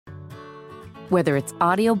Whether it's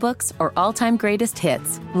audiobooks or all-time greatest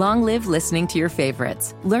hits, long live listening to your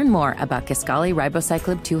favorites. Learn more about Kisqali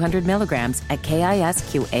Ribociclib 200 milligrams at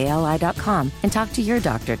KISQALI.com and talk to your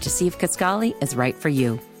doctor to see if Kisqali is right for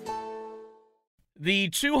you. The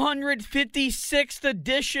 256th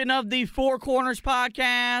edition of the Four Corners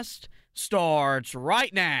Podcast starts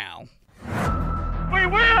right now. We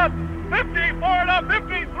win!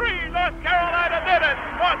 54-53, North Carolina did it!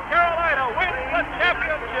 North Carolina wins the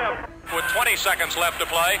championship! With 20 seconds left to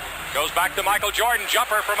play, goes back to Michael Jordan,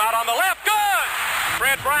 jumper from out on the left, good!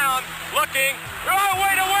 Fred Brown looking, oh,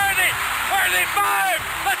 way to Worthy! Worthy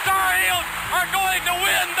 5! The Tar Heels are going to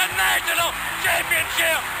win the national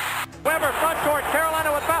championship! Weber, front court,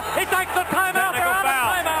 Carolina with foul. He takes the timeout. They're out of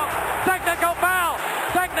timeout. Technical foul.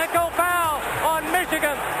 Technical foul on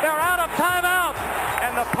Michigan. They're out of timeout.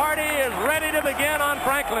 And the party is ready to begin on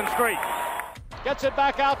Franklin Street. Gets it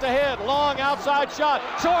back out to Head. Long outside shot.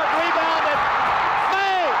 Short rebounded.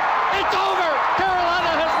 May. It's over.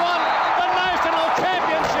 Carolina has won the national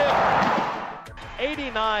championship.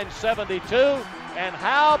 89-72. And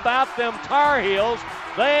how about them Tar Heels?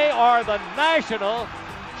 They are the national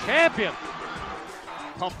champion.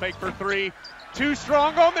 Pump fake for three. Too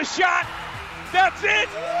strong on the shot. That's it.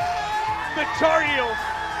 The Tar Heels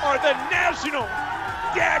are the national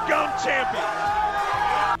daggum champions.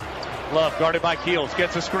 Love guarded by Keels.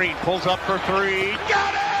 Gets a screen. Pulls up for three.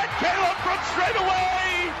 Got it. Caleb from straight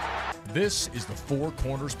away. This is the Four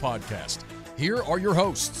Corners Podcast. Here are your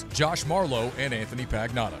hosts, Josh Marlowe and Anthony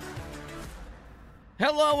Pagnotta.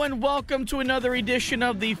 Hello and welcome to another edition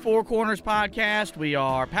of the Four Corners Podcast. We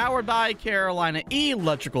are powered by Carolina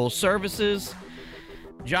Electrical Services.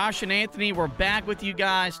 Josh and Anthony, we're back with you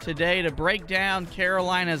guys today to break down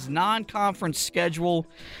Carolina's non-conference schedule.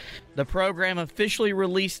 The program officially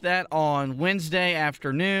released that on Wednesday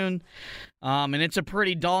afternoon, and it's a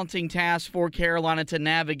pretty daunting task for Carolina to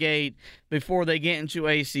navigate before they get into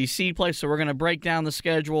ACC play. So we're going to break down the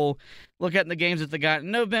schedule, look at the games that they got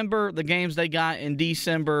in November, the games they got in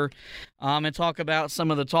December, and talk about some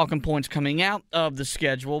of the talking points coming out of the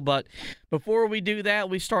schedule. But before we do that,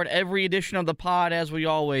 we start every edition of the pod, as we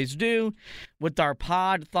always do, with our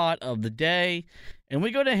pod thought of the day. And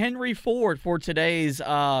we go to Henry Ford for today's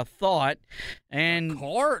thought. And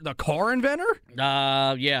the car inventor?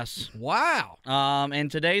 Yes. Wow. And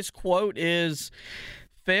today's quote is,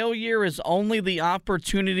 "Failure is only the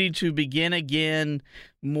opportunity to begin again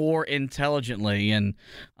more intelligently." And,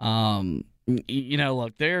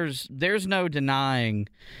 look, there's no denying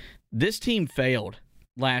this team failed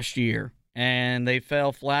last year. And they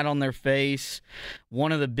fell flat on their face.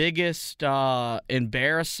 One of the biggest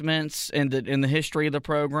embarrassments in the history of the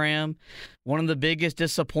program. One of the biggest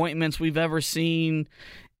disappointments we've ever seen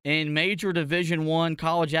in major Division I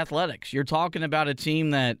college athletics. You're talking about a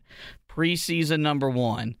team that preseason number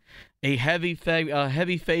one, a heavy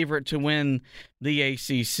favorite to win the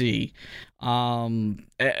ACC.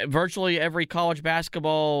 Virtually every college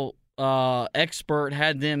basketball expert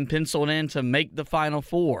had them penciled in to make the Final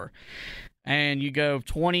Four. And you go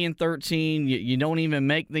 20-13, you don't even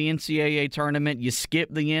make the NCAA tournament, you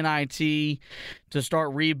skip the NIT to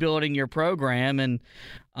start rebuilding your program, and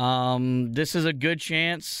this is a good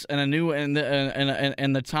chance and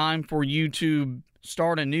the time for you to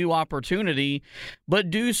start a new opportunity, but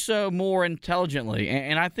do so more intelligently.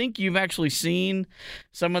 And I think you've actually seen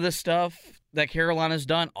some of the stuff that Carolina's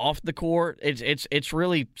done off the court. It's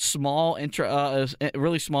really small,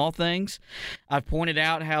 really small things. I've pointed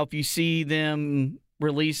out how if you see them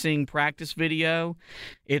releasing practice video,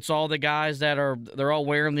 it's all the guys they're all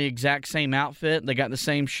wearing the exact same outfit. They got the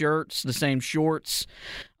same shirts, the same shorts.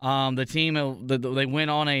 The team they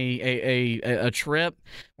went on a trip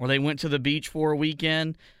where they went to the beach for a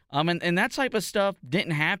weekend. And that type of stuff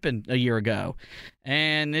didn't happen a year ago.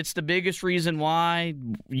 And it's the biggest reason why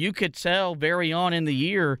you could tell very on in the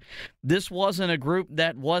year this wasn't a group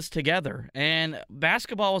that was together. And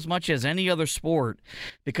basketball, as much as any other sport,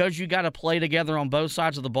 because you got to play together on both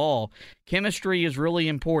sides of the ball, chemistry is really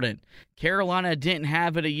important. Carolina didn't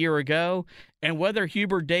have it a year ago, and whether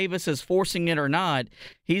Hubert Davis is forcing it or not,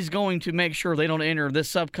 he's going to make sure they don't enter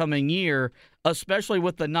this upcoming year, especially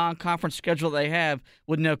with the non-conference schedule they have,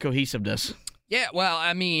 with no cohesiveness. Yeah, well,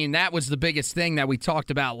 I mean, that was the biggest thing that we talked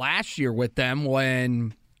about last year with them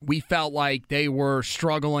when we felt like they were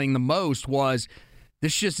struggling the most was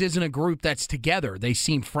this just isn't a group that's together. They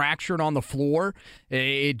seem fractured on the floor.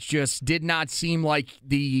 It just did not seem like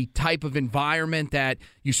the type of environment that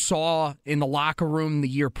you saw in the locker room the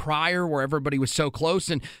year prior where everybody was so close.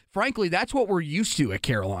 And frankly, that's what we're used to at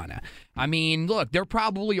Carolina. I mean, look, there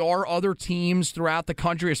probably are other teams throughout the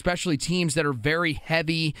country, especially teams that are very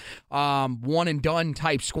heavy, one-and-done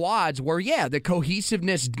type squads where, yeah, the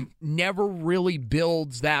cohesiveness never really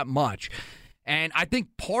builds that much. And I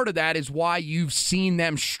think part of that is why you've seen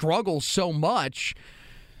them struggle so much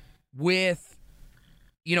with,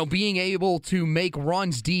 being able to make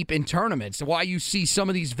runs deep in tournaments. Why you see some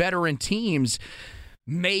of these veteran teams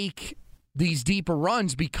make these deeper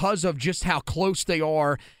runs because of just how close they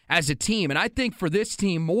are as a team. And I think for this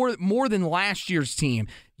team, more than last year's team,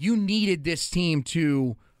 you needed this team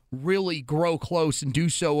to really grow close and do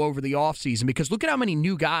so over the offseason, because look at how many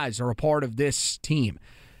new guys are a part of this team.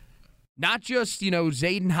 Not just,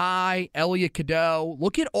 Zayden High, Elliot Cadeau.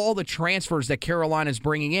 Look at all the transfers that Carolina's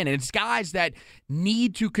bringing in. And it's guys that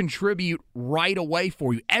need to contribute right away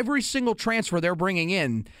for you. Every single transfer they're bringing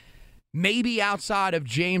in, maybe outside of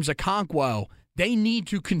James Okonkwo, they need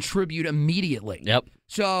to contribute immediately. Yep.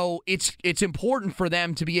 So it's important for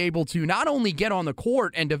them to be able to not only get on the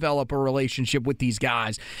court and develop a relationship with these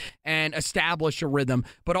guys and establish a rhythm,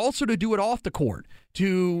 but also to do it off the court,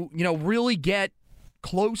 to, really get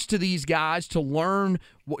close to these guys, to learn,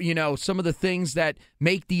 some of the things that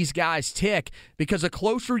make these guys tick, because the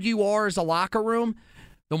closer you are as a locker room,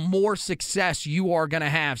 the more success you are going to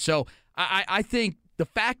have. So I think the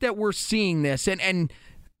fact that we're seeing this, and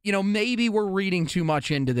maybe we're reading too much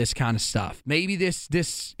into this kind of stuff. Maybe this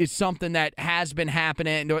is something that has been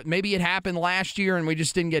happening. Maybe it happened last year and we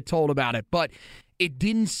just didn't get told about it. But it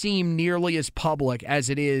didn't seem nearly as public as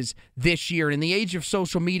it is this year. In the age of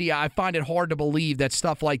social media, I find it hard to believe that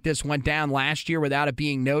stuff like this went down last year without it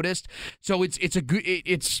being noticed. So it's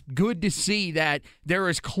good to see that there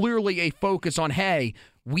is clearly a focus on, hey,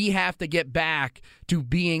 we have to get back to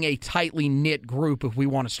being a tightly knit group if we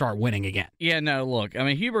want to start winning again. Yeah, no, look, I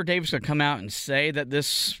mean, Hubert Davis could come out and say that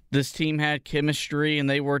this team had chemistry and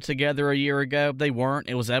they were together a year ago. They weren't.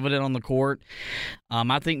 It was evident on the court.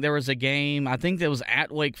 I think there was a game, I think that was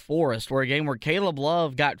at Wake Forest, where Caleb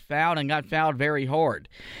Love got fouled and got fouled very hard.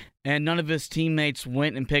 And none of his teammates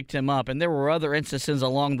went and picked him up. And there were other instances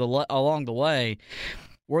along the way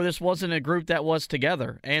where this wasn't a group that was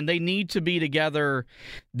together. And they need to be together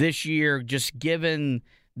this year, just given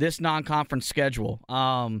this non-conference schedule.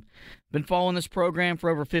 Been following this program for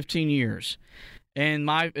over 15 years. In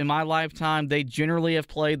my lifetime, they generally have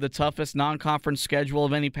played the toughest non-conference schedule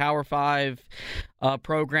of any Power 5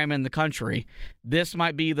 program in the country. This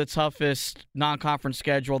might be the toughest non-conference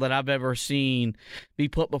schedule that I've ever seen be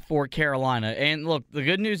put before Carolina. And look, the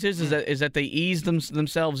good news is that they eased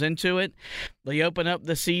themselves into it. They open up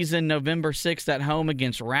the season November 6th at home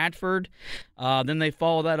against Radford. Then they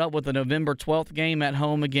follow that up with a November 12th game at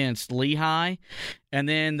home against Lehigh. And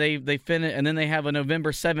then they finish, and then they have a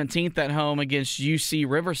November 17th at home against UC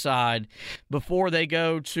Riverside before they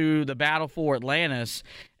go to the Battle for Atlantis.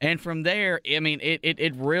 And from there, I mean,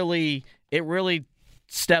 it really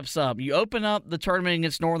steps up. You open up the tournament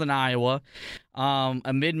against Northern Iowa,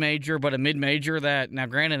 a mid-major, but a mid-major that, now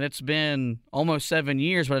granted, it's been almost 7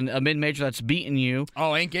 years, but a mid-major that's beaten you.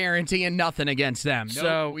 Oh, ain't guaranteeing nothing against them.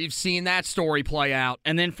 So we've seen that story play out.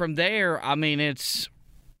 And then from there, I mean, it's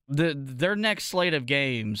their next slate of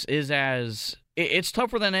games is it's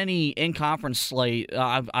tougher than any in-conference slate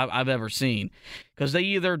I've ever seen, because they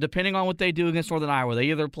either, depending on what they do against Northern Iowa, they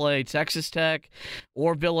either play Texas Tech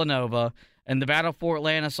or Villanova. And the Battle for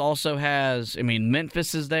Atlantis also has, I mean,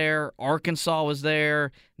 Memphis is there, Arkansas is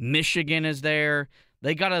there, Michigan is there.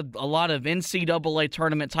 They got a lot of NCAA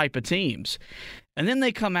tournament type of teams. And then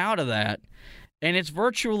they come out of that, and it's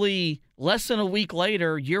virtually less than a week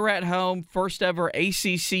later, you're at home, first ever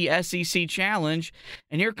ACC SEC Challenge,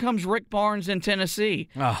 and here comes Rick Barnes in Tennessee.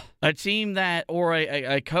 A team that, or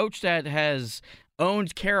a coach that has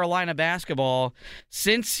owned Carolina basketball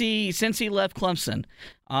since he left Clemson.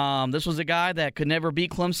 This was a guy that could never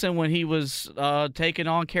beat Clemson when he was taking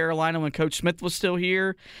on Carolina when Coach Smith was still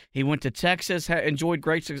here. He went to Texas, enjoyed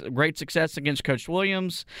great success against Coach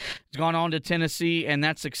Williams. He's gone on to Tennessee, and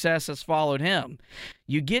that success has followed him.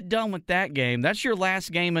 You get done with that game. That's your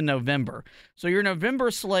last game in November. So your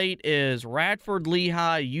November slate is Radford,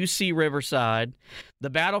 Lehigh, UC Riverside, the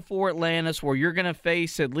Battle for Atlantis, where you're going to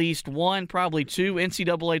face at least one, probably two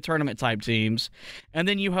NCAA tournament type teams, and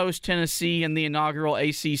then you host Tennessee in the inaugural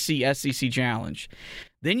ACC SEC Challenge.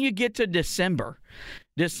 Then you get to December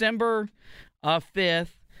 5th.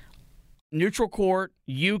 neutral court,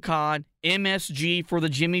 UConn, MSG for the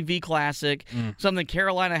Jimmy V Classic, something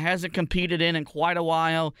Carolina hasn't competed in quite a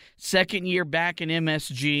while. Second year back in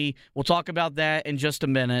MSG. We'll talk about that in just a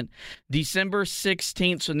minute. December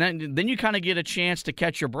 16th, so then you kind of get a chance to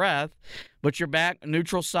catch your breath, but you're back,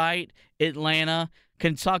 neutral site, Atlanta,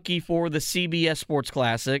 Kentucky for the CBS Sports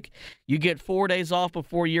Classic. You get 4 days off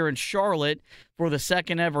before you're in Charlotte for the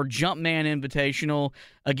second ever Jumpman Invitational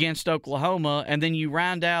against Oklahoma, and then you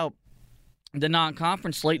round out the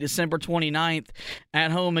non-conference slate December 29th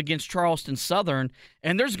at home against Charleston Southern,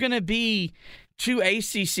 and there's going to be 2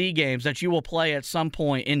 ACC games that you will play at some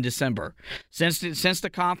point in December. Since the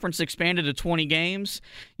conference expanded to 20 games,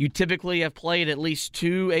 you typically have played at least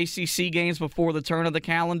 2 ACC games before the turn of the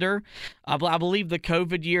calendar. I believe the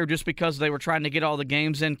COVID year, just because they were trying to get all the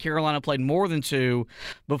games in, Carolina played more than 2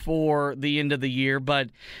 before the end of the year. But,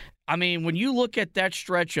 I mean, when you look at that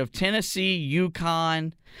stretch of Tennessee,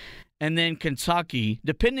 UConn, and then Kentucky,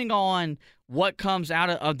 depending on what comes out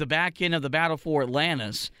of the back end of the battle for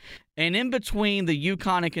Atlantis, and in between the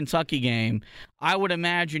UConn and Kentucky game, I would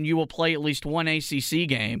imagine you will play at least 1 ACC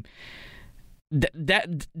game.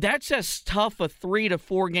 That's as tough a 3 to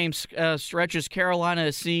 4 game stretch as Carolina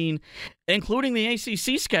has seen, including the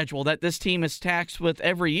ACC schedule that this team is taxed with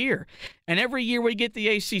every year. And every year we get the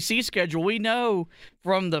ACC schedule, we know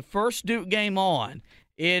from the first Duke game on,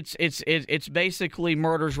 it's basically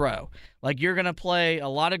murder's row. Like, you're going to play a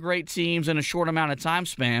lot of great teams in a short amount of time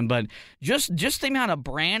span, but just the amount of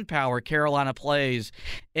brand power Carolina plays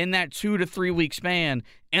in that 2 to 3 week span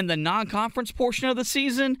and the non-conference portion of the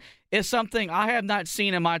season is something I have not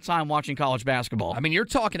seen in my time watching college basketball. I mean, you're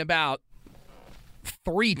talking about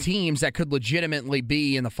 3 teams that could legitimately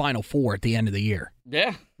be in the Final Four at the end of the year.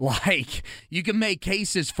 Yeah. Like, you can make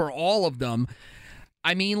cases for all of them.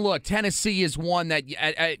 I mean, look, Tennessee is one that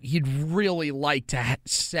you'd really like to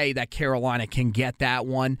say that Carolina can get that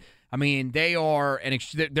one. I mean, they're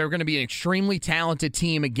going to be an extremely talented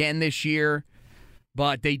team again this year,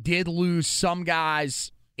 but they did lose some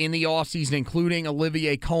guys in the offseason, including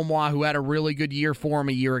Olivier Comois, who had a really good year for him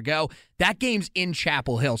a year ago. That game's in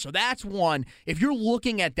Chapel Hill, so that's one. If you're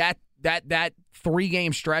looking at that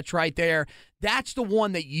 3-game stretch right there, that's the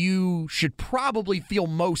one that you should probably feel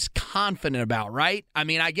most confident about, right? I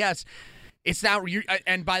mean, I guess it's not,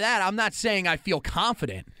 and by that, I'm not saying I feel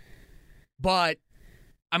confident, but,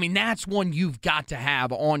 I mean, that's one you've got to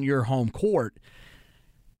have on your home court.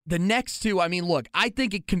 The next 2, I mean, look, I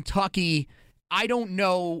think at Kentucky, I don't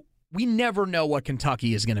know, we never know what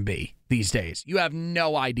Kentucky is going to be these days. You have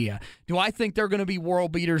no idea. Do I think they're going to be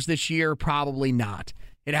world beaters this year? Probably not.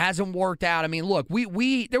 It hasn't worked out. I mean, look,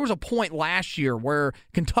 there was a point last year where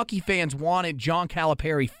Kentucky fans wanted John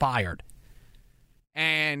Calipari fired.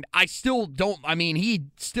 And I still don't, I mean, he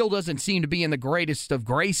still doesn't seem to be in the greatest of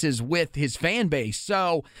graces with his fan base.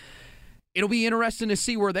 So it'll be interesting to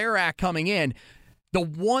see where they're at coming in. The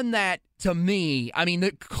one that, to me, I mean,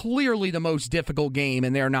 clearly the most difficult game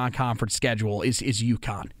in their non-conference schedule is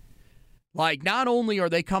UConn. Like, not only are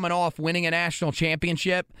they coming off winning a national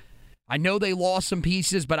championship, I know they lost some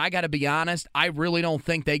pieces, but I got to be honest, I really don't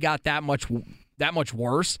think they got that much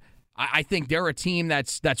worse. I think they're a team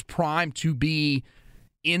that's primed to be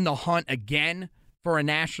in the hunt again for a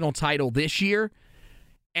national title this year.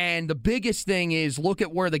 And the biggest thing is, look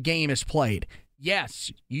at where the game is played.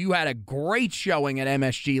 Yes, you had a great showing at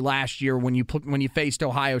MSG last year when you faced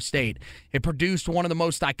Ohio State. It produced one of the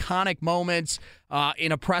most iconic moments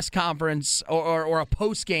in a press conference or a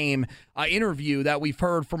post-game interview that we've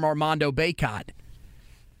heard from Armando Bacot.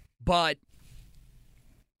 But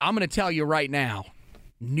I'm going to tell you right now,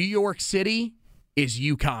 New York City is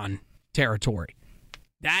UConn territory.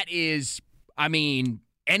 That is, I mean,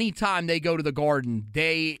 anytime they go to the Garden,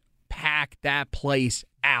 they pack that place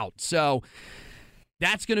out. So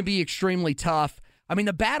that's going to be extremely tough. I mean,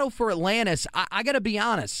 the battle for Atlantis, I got to be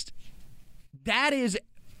honest, that is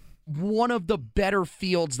one of the better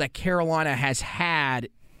fields that Carolina has had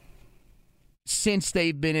since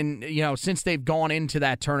they've been in, since they've gone into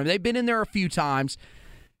that tournament. They've been in there a few times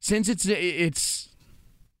since its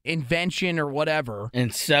invention or whatever.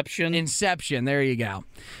 Inception. There you go.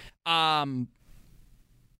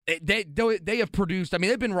 They have produced, I mean,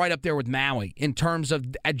 they've been right up there with Maui in terms of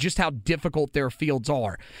just how difficult their fields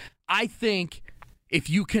are. I think if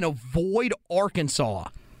you can avoid Arkansas,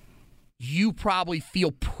 you probably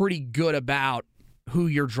feel pretty good about who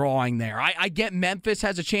you're drawing there. I get Memphis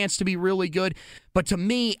has a chance to be really good, but to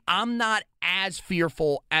me, I'm not as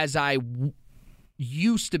fearful as I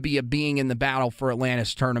used to be of being in the battle for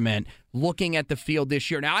Atlantis tournament, looking at the field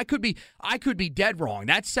this year. Now, I could be dead wrong.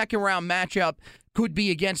 That second round matchup could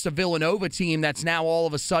be against a Villanova team that's now all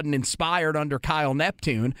of a sudden inspired under Kyle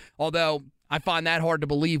Neptune, although I find that hard to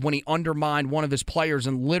believe when he undermined one of his players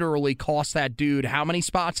and literally cost that dude how many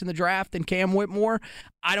spots in the draft in Cam Whitmore?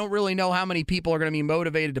 I don't really know how many people are going to be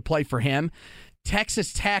motivated to play for him.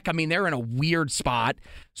 Texas Tech, I mean, they're in a weird spot.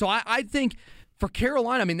 So I think for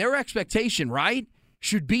Carolina, I mean, their expectation, right,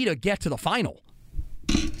 should be to get to the final.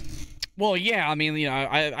 Well, yeah, I mean,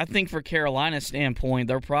 I think for Carolina's standpoint,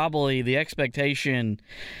 they're probably the expectation,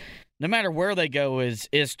 no matter where they go,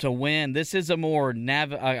 is to win. This is a more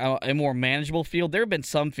manageable field. There have been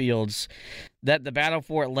some fields that the Battle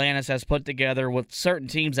for Atlantis has put together with certain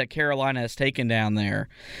teams that Carolina has taken down there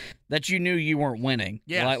that you knew you weren't winning.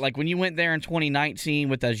 Yes. Like when you went there in 2019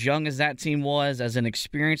 with as young as that team was, as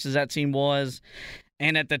inexperienced as that team was,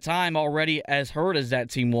 and at the time already as hurt as that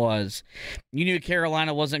team was, you knew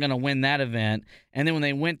Carolina wasn't going to win that event. And then when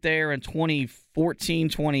they went there in 2014,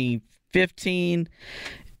 2015,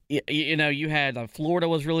 you had Florida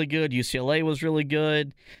was really good, UCLA was really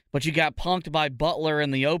good, but you got punked by Butler in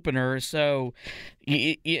the opener. So,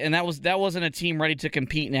 and that wasn't a team ready to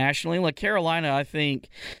compete nationally. Like Carolina, I think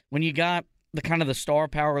when you got the kind of the star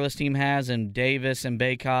power this team has in Davis and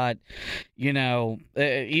Baycott,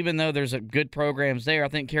 even though there's a good programs there, I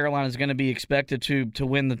think Carolina is going to be expected to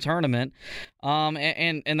win the tournament,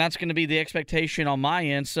 and that's going to be the expectation on my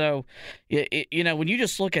end. So, when you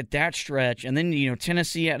just look at that stretch, and then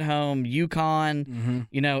Tennessee at home, UConn,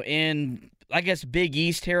 in I guess Big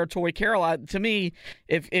East territory, Carolina, to me,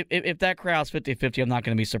 if that crowd's 50-50, I'm not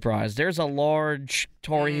going to be surprised. There's a large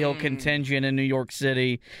Tar Heel contingent in New York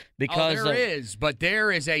City because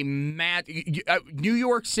there is a New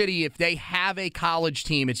York City, if they have a college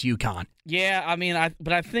team, it's UConn. Yeah, I mean,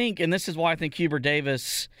 I think, and this is why I think Hubert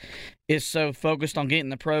Davis is so focused on getting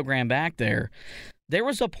the program back there. There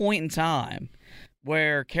was a point in time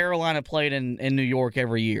where Carolina played in New York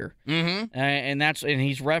every year. Mm-hmm. And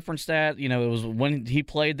he's referenced that. It was when he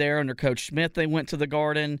played there under Coach Smith, they went to the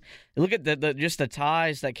Garden. Look at just the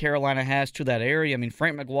ties that Carolina has to that area. I mean,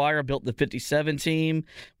 Frank McGuire built the 57 team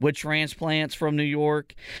with transplants from New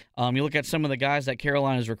York. You look at some of the guys that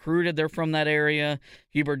Carolina's recruited, they're from that area.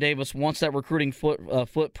 Hubert Davis wants that recruiting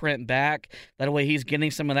footprint back. That way he's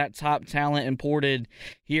getting some of that top talent imported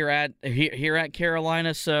here at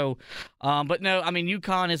Carolina. So, but no, I mean,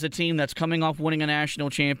 UConn is a team that's coming off winning a national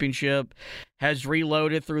championship, has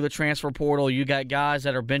reloaded through the transfer portal. You got guys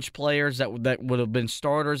that are bench players that would have been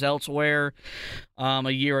starters elsewhere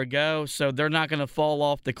a year ago, so they're not going to fall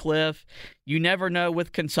off the cliff. You never know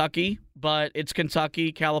with Kentucky, but it's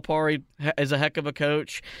Kentucky. Calipari is a heck of a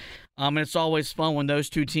coach, and it's always fun when those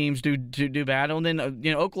two teams do battle. And then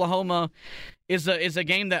Oklahoma is a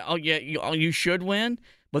game that you should win.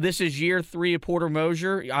 But this is year 3 of Porter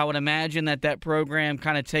Moser. I would imagine that program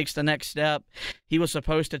kind of takes the next step he was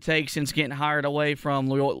supposed to take since getting hired away from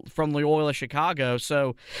Loyola Chicago.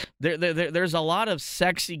 So there's a lot of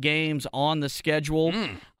sexy games on the schedule.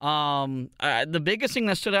 The biggest thing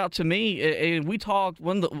that stood out to me, we talked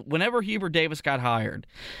whenever Hubert Davis got hired,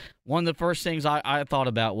 one of the first things I thought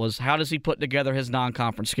about was how does he put together his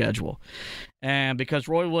non-conference schedule? And because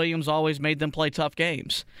Roy Williams always made them play tough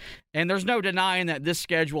games. And there's no denying that this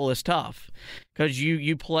schedule is tough because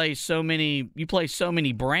you play so many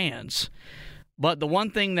brands. But the one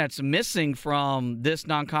thing that's missing from this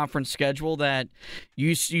non-conference schedule that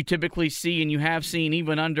you typically see and you have seen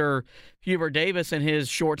even under Hubert Davis in his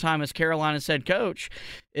short time as Carolina's head coach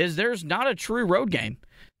is there's not a true road game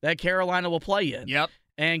that Carolina will play in. Yep.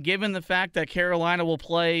 And given the fact that Carolina will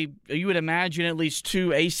play, you would imagine at least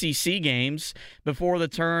 2 ACC games before the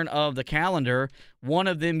turn of the calendar. One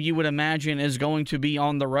of them you would imagine is going to be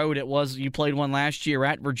on the road. You played one last year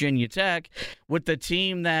at Virginia Tech with the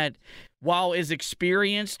team that, while is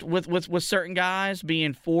experienced with certain guys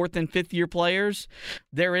being 4th and 5th year players,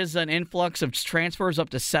 there is an influx of transfers,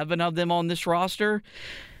 up to 7 of them on this roster.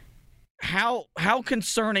 How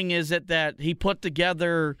concerning is it that he put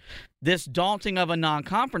together this daunting of a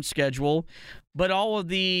non-conference schedule, but all of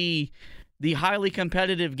the highly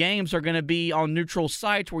competitive games are going to be on neutral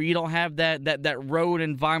sites where you don't have that road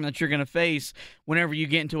environment that you're going to face whenever you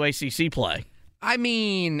get into ACC play? I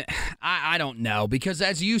mean, I don't know, because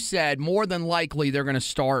as you said, more than likely they're going to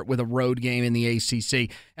start with a road game in the ACC.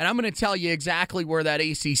 And I'm going to tell you exactly where that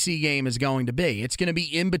ACC game is going to be. It's going to be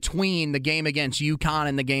in between the game against UConn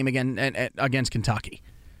and the game against Kentucky.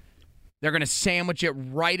 They're going to sandwich it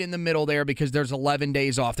right in the middle there because there's 11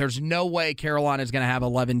 days off. There's no way Carolina is going to have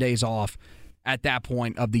 11 days off at that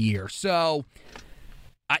point of the year. So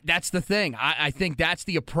That's the thing. I think that's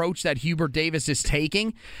the approach that Hubert Davis is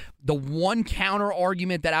taking. The one counter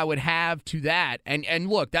argument that I would have to that, and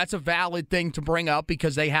look, that's a valid thing to bring up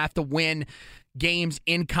because they have to win games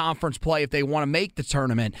in conference play if they want to make the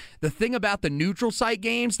tournament. The thing about the neutral site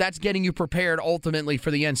games, that's getting you prepared ultimately for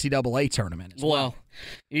the NCAA tournament as well.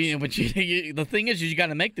 But the thing is you got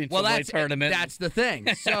to make the NCAA tournament. That's the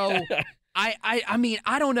thing. So I mean,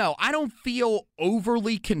 I don't know. I don't feel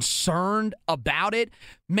overly concerned about it,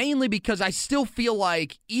 mainly because I still feel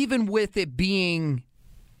like even with it being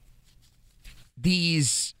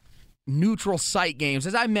these neutral site games,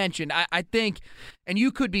 as I mentioned, I think, and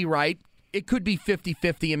you could be right, it could be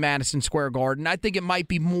 50-50 in Madison Square Garden. I think it might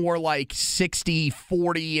be more like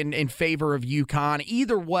 60-40 in favor of UConn.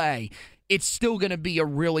 Either way, it's still going to be a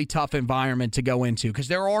really tough environment to go into because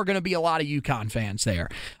there are going to be a lot of UConn fans there.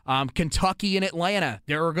 Kentucky and Atlanta,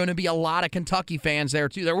 there are going to be a lot of Kentucky fans there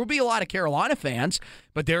too. There will be a lot of Carolina fans,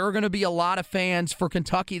 but there are going to be a lot of fans for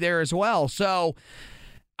Kentucky there as well. So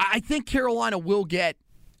I think Carolina will get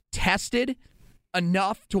tested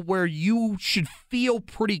enough to where you should feel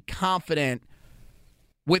pretty confident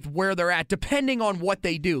with where they're at, depending on what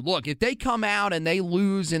they do. Look, if they come out and they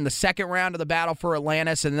lose in the second round of the Battle for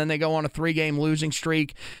Atlantis and then they go on a 3-game losing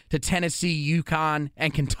streak to Tennessee, UConn,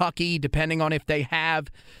 and Kentucky, depending on if they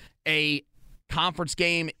have a conference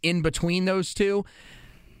game in between those two,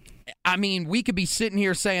 I mean, we could be sitting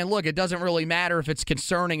here saying, look, it doesn't really matter if it's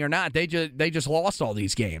concerning or not. They just lost all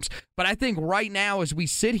these games. But I think right now as we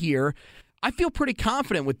sit here, I feel pretty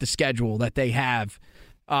confident with the schedule that they have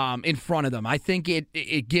in front of them. I think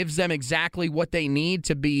it gives them exactly what they need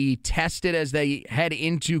to be tested as they head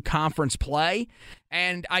into conference play.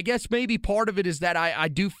 And I guess maybe part of it is that I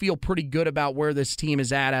do feel pretty good about where this team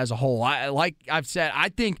is at as a whole. Like I've said, I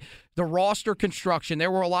think the roster construction, there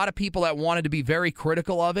were a lot of people that wanted to be very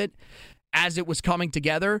critical of it as it was coming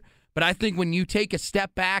together. But I think when you take a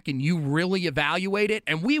step back and you really evaluate it,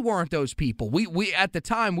 and we weren't those people. We at the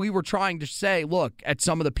time, we were trying to say, look, at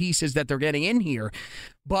some of the pieces that they're getting in here.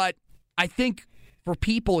 But I think for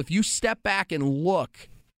people, if you step back and look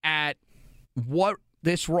at what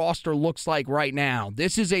this roster looks like right now,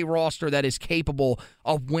 this is a roster that is capable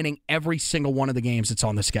of winning every single one of the games that's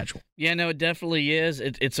on the schedule. Yeah, no, it definitely is.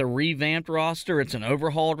 It's a revamped roster. It's an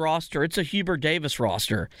overhauled roster. It's a Hubert Davis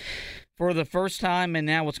roster. For the first time, and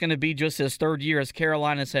now it's going to be just his third year as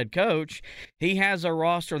Carolina's head coach, he has a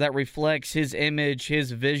roster that reflects his image,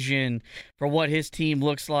 his vision for what his team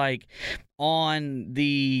looks like on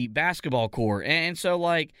the basketball court. And so,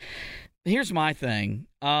 like, here's my thing.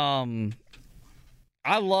 I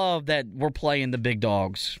love that we're playing the big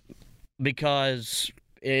dogs because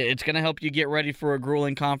it's going to help you get ready for a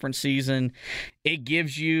grueling conference season. It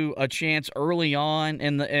gives you a chance early on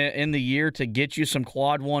in the year to get you some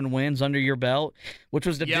quad one wins under your belt, which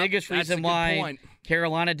was the biggest reason why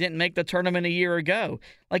Carolina didn't make the tournament a year ago.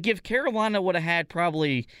 Like if Carolina would have had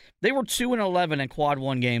they were 2-11 in quad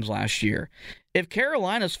one games last year. If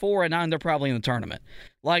Carolina's 4-9, they're probably in the tournament.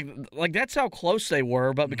 Like that's how close they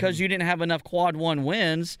were, but because you didn't have enough quad one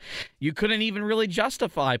wins, you couldn't even really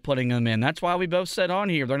justify putting them in. That's why we both said on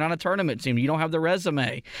here, they're not a tournament team. You don't have the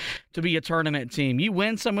resume to be a tournament team. You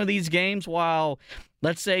win some of these games while,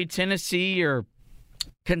 let's say, Tennessee or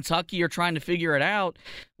Kentucky are trying to figure it out.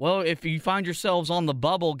 Well, if you find yourselves on the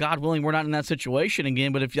bubble, God willing, we're not in that situation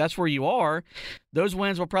again, but if that's where you are, those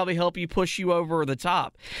wins will probably help you push you over the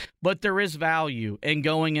top. But there is value in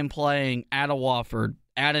going and playing at a Wofford,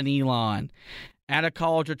 at an Elon, at a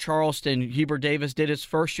College of Charleston. Hubert Davis did his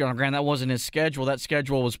first year. Granted, that wasn't his schedule. That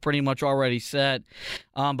schedule was pretty much already set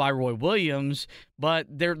by Roy Williams. But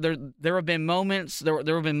there have been moments. There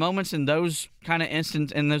have been moments in those kind of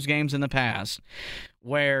instances in those games in the past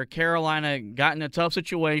where Carolina got in a tough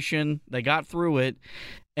situation. They got through it,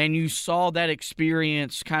 and you saw that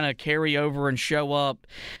experience kind of carry over and show up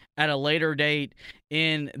at a later date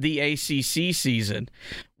in the ACC season.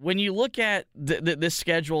 When you look at this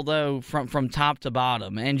schedule, though, from top to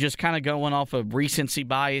bottom, and just kind of going off of recency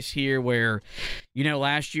bias here where,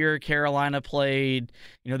 last year Carolina played,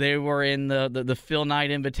 they were in the Phil Knight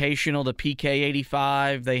Invitational, the PK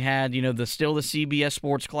 85. They had, the CBS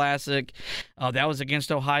Sports Classic. That was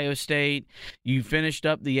against Ohio State. You finished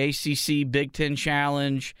up the ACC Big Ten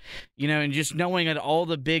Challenge, and just knowing at all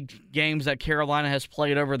the big games that Carolina has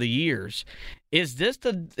played over the years. Is this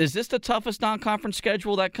the toughest non-conference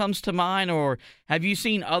schedule that comes to mind, or have you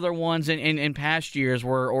seen other ones in past years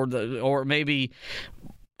or maybe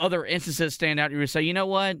other instances stand out? You would say, you know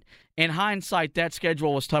what? In hindsight, that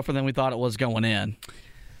schedule was tougher than we thought it was going in.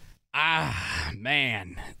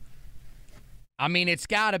 Man. I mean, it's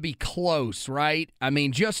got to be close, right? I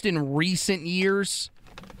mean, just in recent years,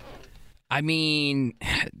 I mean,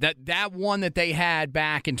 that one that they had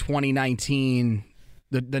back in 2019,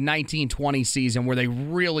 the 1920 season where they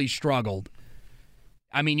really struggled.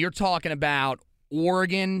 I mean, you're talking about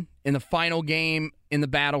Oregon in the final game in the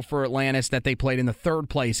battle for Atlantis that they played in the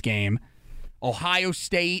third-place game. Ohio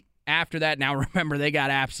State after that. Now, remember, they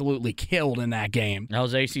got absolutely killed in that game. That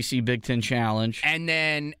was ACC Big Ten Challenge. And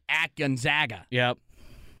then at Gonzaga. Yep.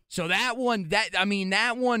 So that one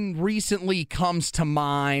recently comes to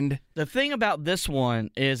mind. The thing about this one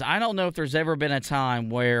is I don't know if there's ever been a time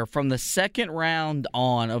where from the second round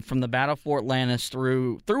on, from the Battle for Atlantis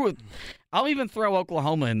through I'll even throw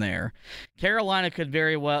Oklahoma in there. Carolina could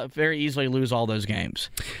very easily lose all those games.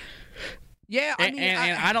 Yeah, and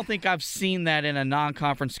I don't think I've seen that in a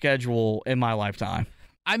non-conference schedule in my lifetime.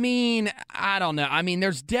 I mean, I don't know. I mean,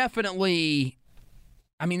 there's definitely...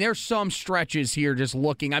 there's some stretches here just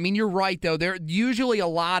looking. I mean, you're right, though. There usually a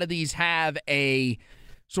lot of these have a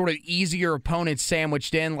sort of easier opponent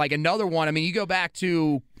sandwiched in. Like another one, I mean, you go back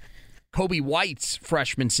to Kobe White's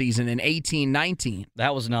freshman season in 18-19.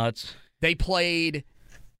 That was nuts. They played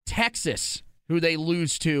Texas, who they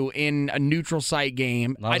lose to in a neutral site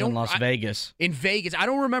game. That was in Las Vegas. In Vegas. I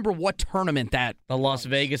don't remember what tournament that The Las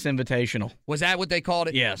Vegas Invitational. Was that what they called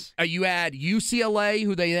it? Yes. You had UCLA,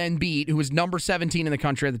 who they then beat, who was number 17 in the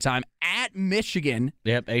country at the time, at Michigan.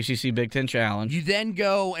 Yep, ACC Big Ten Challenge. You then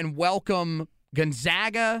go and welcome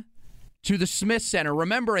Gonzaga to the Smith Center.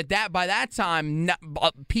 Remember, by that time,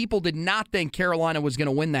 people did not think Carolina was going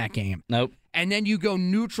to win that game. Nope. And then you go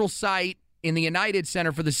neutral site in the United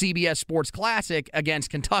Center for the CBS Sports Classic against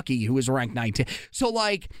Kentucky, who is ranked 19. So,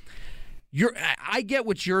 like, I get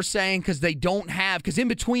what you're saying because they don't have – because in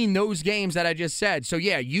between those games that I just said, so,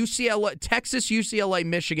 yeah, Texas, UCLA,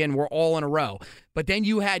 Michigan were all in a row. But then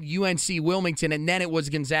you had UNC Wilmington, and then it was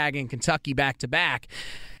Gonzaga and Kentucky back-to-back.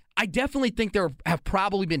 I definitely think there have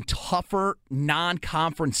probably been tougher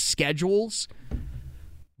non-conference schedules,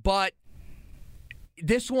 but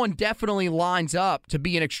this one definitely lines up to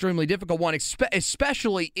be an extremely difficult one,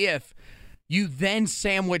 especially if you then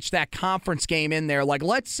sandwich that conference game in there. Like,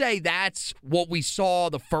 let's say that's what we saw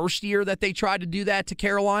the first year that they tried to do that to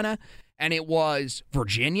Carolina, and it was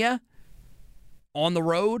Virginia on the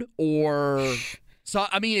road, or so.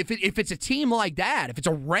 I mean, if it's a team like that, if it's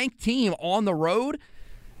a ranked team on the road,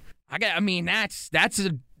 that's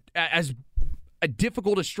as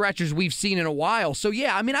difficult a stretch as we've seen in a while. So,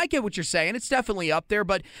 yeah, I mean, I get what you're saying. It's definitely up there,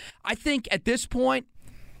 but I think at this point,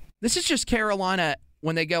 this is just Carolina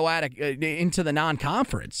when they go into the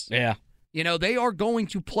non-conference. Yeah. You know, they are going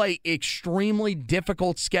to play extremely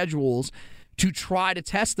difficult schedules to try to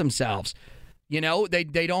test themselves. You know, they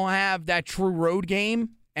don't have that true road game.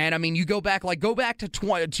 And, I mean, you go back to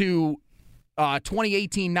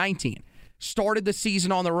 2018-19. Started the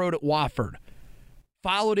season on the road at Wofford.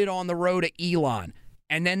 Followed it on the road at Elon.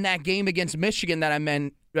 And then that game against Michigan that I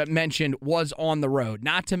mentioned was on the road,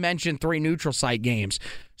 not to mention 3 neutral site games.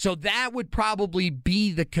 So that would probably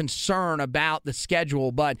be the concern about the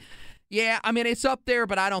schedule. But, yeah, I mean, it's up there,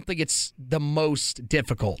 but I don't think it's the most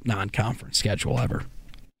difficult non-conference schedule ever.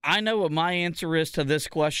 I know what my answer is to this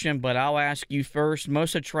question, but I'll ask you first.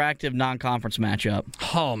 Most attractive non-conference matchup?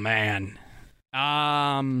 Oh, man.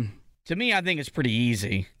 To me, I think it's pretty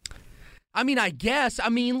easy. I mean, I guess. I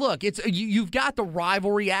mean, look, it's you've got the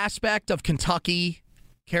rivalry aspect of Kentucky,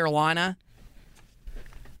 Carolina.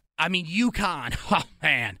 I mean, UConn. Oh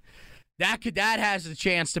man, that has the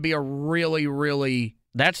chance to be a really, really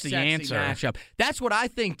that's the sexy answer matchup. That's what I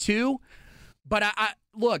think too. But I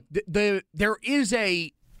look, there is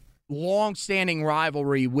a long-standing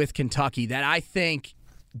rivalry with Kentucky that I think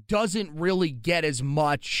doesn't really get as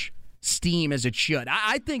much steam as it should.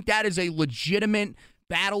 I think that is a legitimate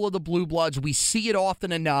battle of the Blue Bloods. We see it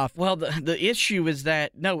often enough. Well, the issue is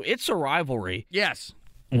that, no, it's a rivalry. Yes.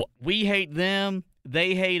 We hate them.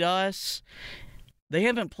 They hate us. They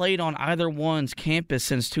haven't played on either one's campus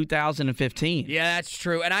since 2015. Yeah, that's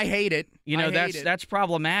true, and I hate it. You know, that's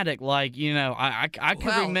problematic. Like, you know, I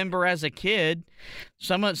can remember as a kid,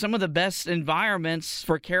 some of the best environments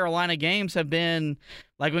for Carolina games have been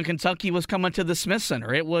like when Kentucky was coming to the Smith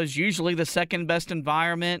Center. It was usually the second best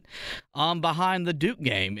environment behind the Duke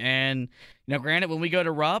game. And, you know, granted, when we go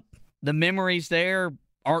to Rupp, the memories there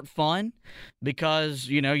aren't fun because,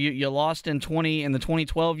 you know, you lost in the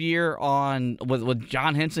 2012 year with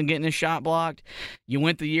John Henson getting his shot blocked. You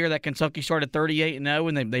went the year that Kentucky started 38-0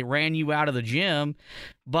 and they ran you out of the gym.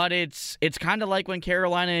 But it's kind of like when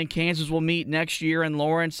Carolina and Kansas will meet next year in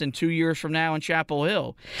Lawrence and 2 years from now in Chapel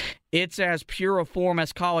Hill. It's as pure a form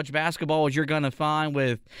as college basketball as you're going to find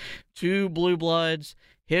with two blue bloods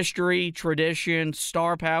history, tradition,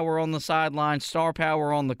 star power on the sideline, star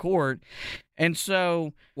power on the court. And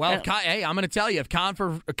so, well, hey, I'm going to tell you, if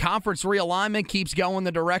conference realignment keeps going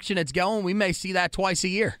the direction it's going, we may see that twice a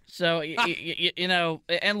year. So, you know,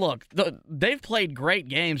 and look, they've played great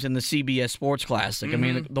games in the CBS Sports Classic. Mm-hmm.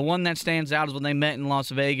 I mean, the one that stands out is when they met in Las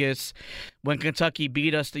Vegas, when Kentucky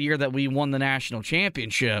beat us the year that we won the national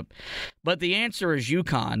championship. But the answer is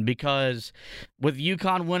UConn, because with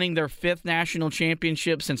UConn winning their 5th national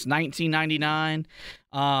championship since 1999,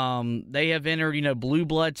 they have entered, you know, blue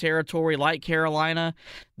blood territory like Carolina.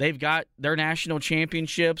 They've got their national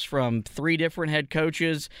championships from 3 different head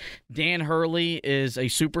coaches. Dan Hurley is a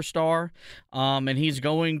superstar, and he's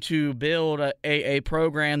going to build a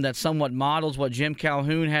program that somewhat models what Jim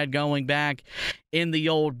Calhoun had going back in the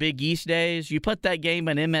old Big East days. You put that game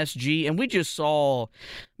in MSG, and we just saw, I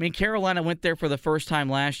mean, Carolina went there for the first time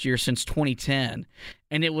last year since 2010.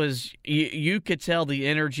 And it was, you could tell the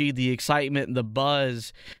energy, the excitement, and the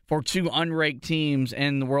buzz for 2 unranked teams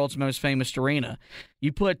in the world's most famous arena.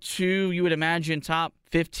 You put 2, you would imagine, top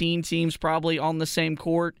 15 teams probably on the same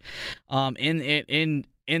court in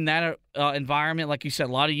that environment. Like you said,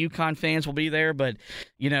 a lot of UConn fans will be there, but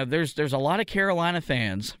you know, there's a lot of Carolina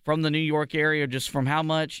fans from the New York area, just from how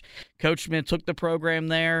much Coach Smith took the program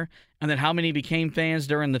there, and then how many became fans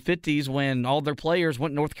during the 50s when all their players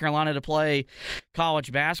went to North Carolina to play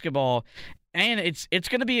college basketball. And it's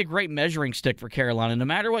going to be a great measuring stick for Carolina. No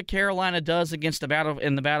matter what Carolina does against the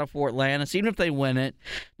battle for Atlantis, even if they win it,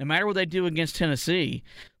 no matter what they do against Tennessee,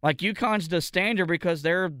 like UConn's the standard because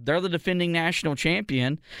they're the defending national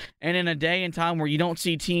champion. And in a day and time where you don't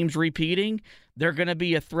see teams repeating, they're going to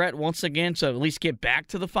be a threat once again to at least get back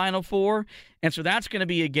to the Final Four. And so that's going to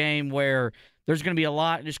be a game where there's going to be a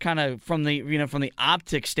lot, just kind of from the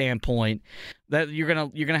optic standpoint, that you're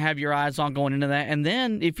gonna have your eyes on going into that. And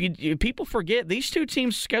then if people forget, these 2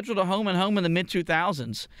 teams scheduled a home and home in the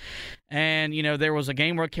mid-2000s, and you know, there was a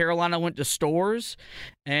game where Carolina went to Stores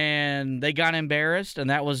and they got embarrassed, and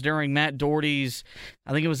that was during Matt Doherty's,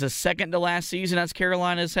 I think it was his second to last season as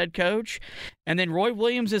Carolina's head coach. And then Roy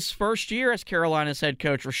Williams' first year as Carolina's head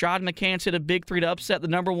coach, Rashad McCants hit a big 3 to upset the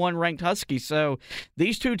number 1 ranked Huskies. So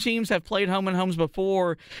these 2 teams have played home and homes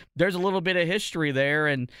before. There's a little bit of history there,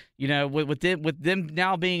 and you know, with them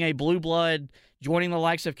now being a blue blood, joining the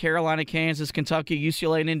likes of Carolina, Kansas, Kentucky,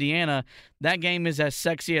 UCLA, and Indiana, that game is as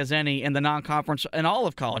sexy as any in the non-conference and all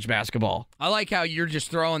of college basketball. I like how you're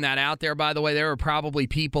just throwing that out there, by the way. There are probably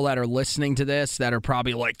people that are listening to this that are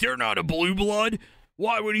probably like, they're not a blue blood.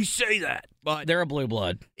 Why would he say that? But they're a blue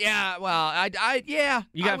blood. Yeah, well, yeah.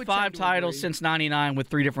 You got 5 titles since '99 with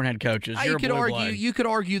 3 different head coaches. You're You could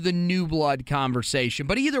argue the new blood conversation,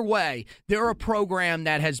 but either way, they're a program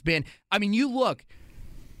that has been. I mean, you look.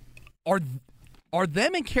 Are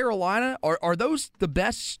them in Carolina? Are those the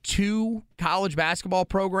best 2 college basketball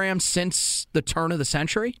programs since the turn of the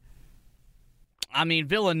century? I mean,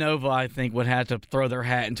 Villanova, I think, would have to throw their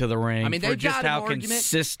hat into the ring. I mean, for just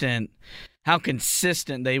how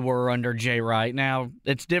consistent they were under Jay Wright. Now,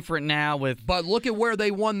 it's different now with... But look at where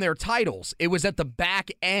they won their titles. It was at the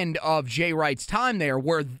back end of Jay Wright's time there,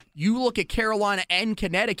 where you look at Carolina and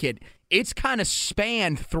Connecticut, it's kind of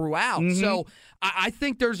spanned throughout. Mm-hmm. So I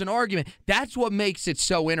think there's an argument. That's what makes it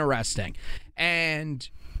so interesting. And,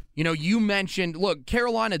 you know, you mentioned, look,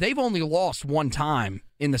 Carolina, they've only lost 1 time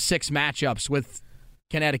in the 6 matchups with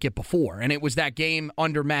Connecticut before, and it was that game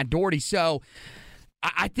under Matt Doherty. So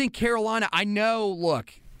I think Carolina, I know,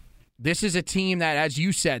 look, this is a team that, as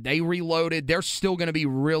you said, they reloaded. They're still going to be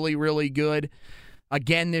really, really good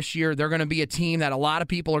again this year. They're going to be a team that a lot of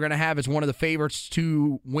people are going to have as one of the favorites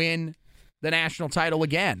to win the national title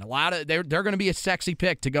again. They're going to be a sexy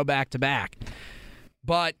pick to go back-to-back.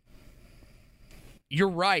 But you're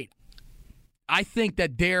right. I think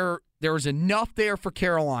that there's enough there for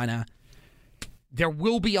Carolina. There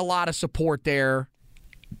will be a lot of support there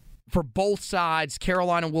for both sides.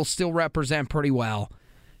 Carolina will still represent pretty well.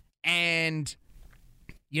 And,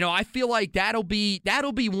 you know, I feel like that'll be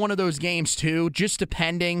one of those games too, just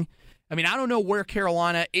depending. I mean, I don't know where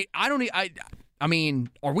Carolina I mean,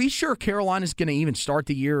 are we sure Carolina's going to even start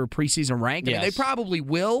the year preseason ranked? Yes. I mean, they probably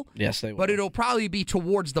will. Yes, they will. But it'll probably be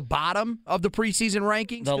towards the bottom of the preseason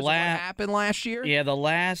rankings because of what happened last year. Yeah, the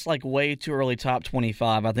last, way too early top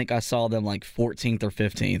 25, I think I saw them 14th or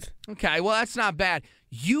 15th. Okay, well, that's not bad.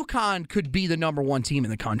 UConn could be the number 1 team in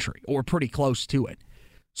the country or pretty close to it.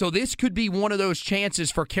 So this could be one of those chances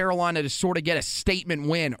for Carolina to sort of get a statement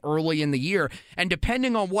win early in the year. And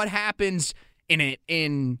depending on what happens in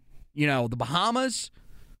the Bahamas,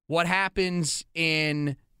 what happens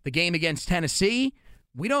in the game against Tennessee,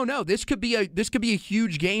 we don't know. This could be a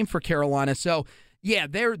huge game for Carolina. So Yeah,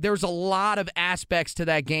 there's a lot of aspects to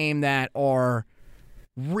that game that are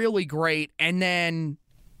really great. And then,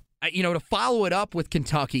 to follow it up with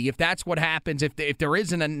Kentucky, if that's what happens, if there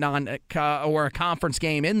isn't a conference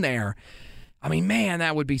game in there, I mean, man,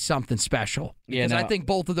 that would be something special. Because I think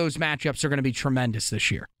both of those matchups are going to be tremendous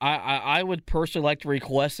this year. I would personally like to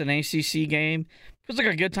request an ACC game. Feels like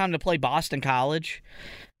a good time to play Boston College.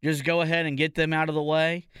 Just go ahead and get them out of the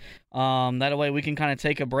way. That way we can kind of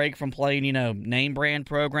take a break from playing, name brand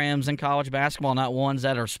programs in college basketball, not ones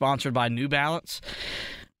that are sponsored by New Balance.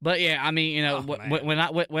 But yeah, I mean, when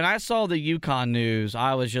I saw the UConn news,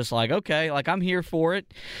 I was just like, okay, like I'm here for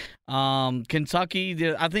it.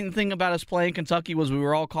 Kentucky, I think the thing about us playing Kentucky was we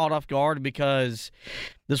were all caught off guard because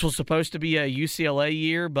this was supposed to be a UCLA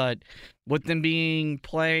year, but with them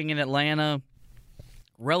playing in Atlanta,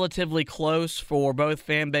 relatively close for both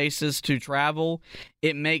fan bases to travel,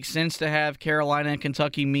 it makes sense to have Carolina and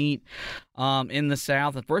Kentucky meet in the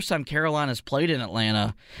South. The first time Carolina's played in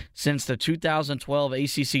Atlanta since the 2012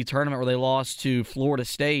 ACC tournament where they lost to Florida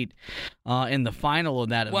State in the final of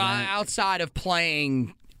that event. Well, outside of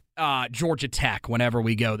playing Georgia Tech whenever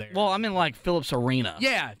we go there. Well, I'm in like Phillips Arena.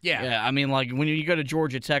 Yeah. I mean, like when you go to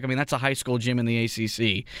Georgia Tech, I mean that's a high school gym in the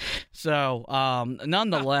ACC. So,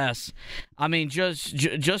 nonetheless, I mean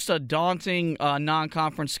just a daunting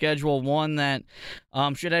non-conference schedule, one that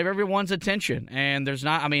should have everyone's attention. And there's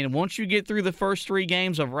not. I mean, once you get through the first 3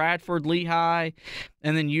 games of Radford, Lehigh,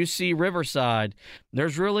 and then UC Riverside,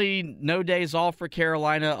 there's really no days off for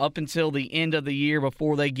Carolina up until the end of the year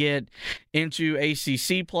before they get into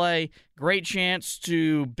ACC play. Great chance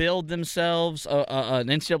to build themselves an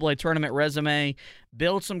NCAA tournament resume,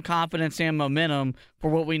 build some confidence and momentum for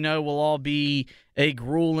what we know will all be a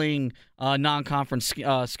grueling non-conference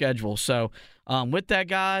schedule. So with that,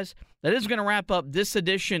 guys, that is going to wrap up this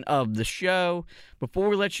edition of the show. Before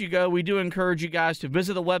we let you go, we do encourage you guys to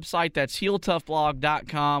visit the website. That's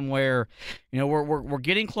HeelToughBlog.com, where we're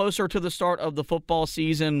getting closer to the start of the football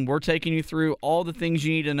season. We're taking you through all the things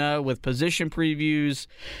you need to know with position previews,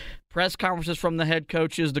 press conferences from the head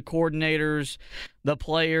coaches, the coordinators, the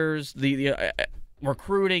players, the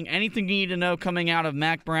recruiting, anything you need to know coming out of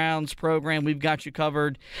Mac Brown's program, we've got you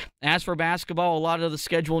covered. As for basketball, a lot of the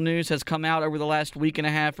schedule news has come out over the last week and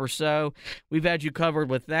a half or so. We've had you covered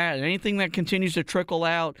with that. And anything that continues to trickle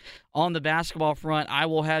out on the basketball front, I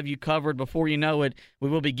will have you covered. Before you know it,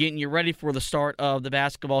 we will be getting you ready for the start of the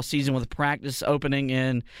basketball season with practice opening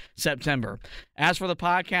in September. As for the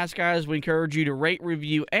podcast, guys, we encourage you to rate,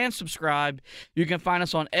 review, and subscribe. You can find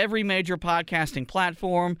us on every major podcasting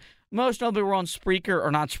platform. Most notably, we're on Spreaker,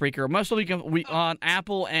 or not Spreaker. Most notably, we on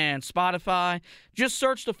Apple and Spotify. Just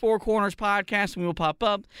search the Four Corners Podcast, and we will pop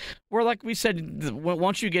up. Where, like we said,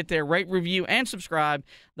 once you get there, rate, review, and subscribe.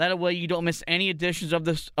 That way, you don't miss any editions of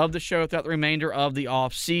the show throughout the remainder of the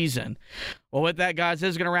off season. Well, with that, guys,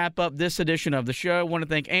 this is going to wrap up this edition of the show. I want to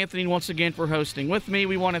thank Anthony once again for hosting with me.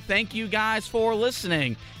 We want to thank you guys for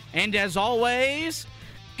listening, and as always,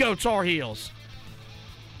 go Tar Heels.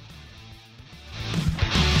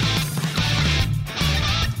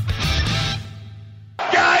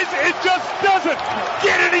 Guys, it just doesn't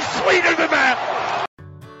get any sweeter than that.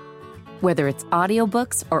 Whether it's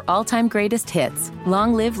audiobooks or all-time greatest hits,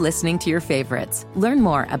 long live listening to your favorites. Learn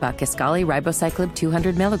more about Kisqali Ribociclib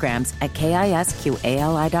 200 milligrams at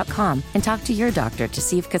KISQALI.com and talk to your doctor to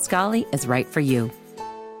see if Kisqali is right for you.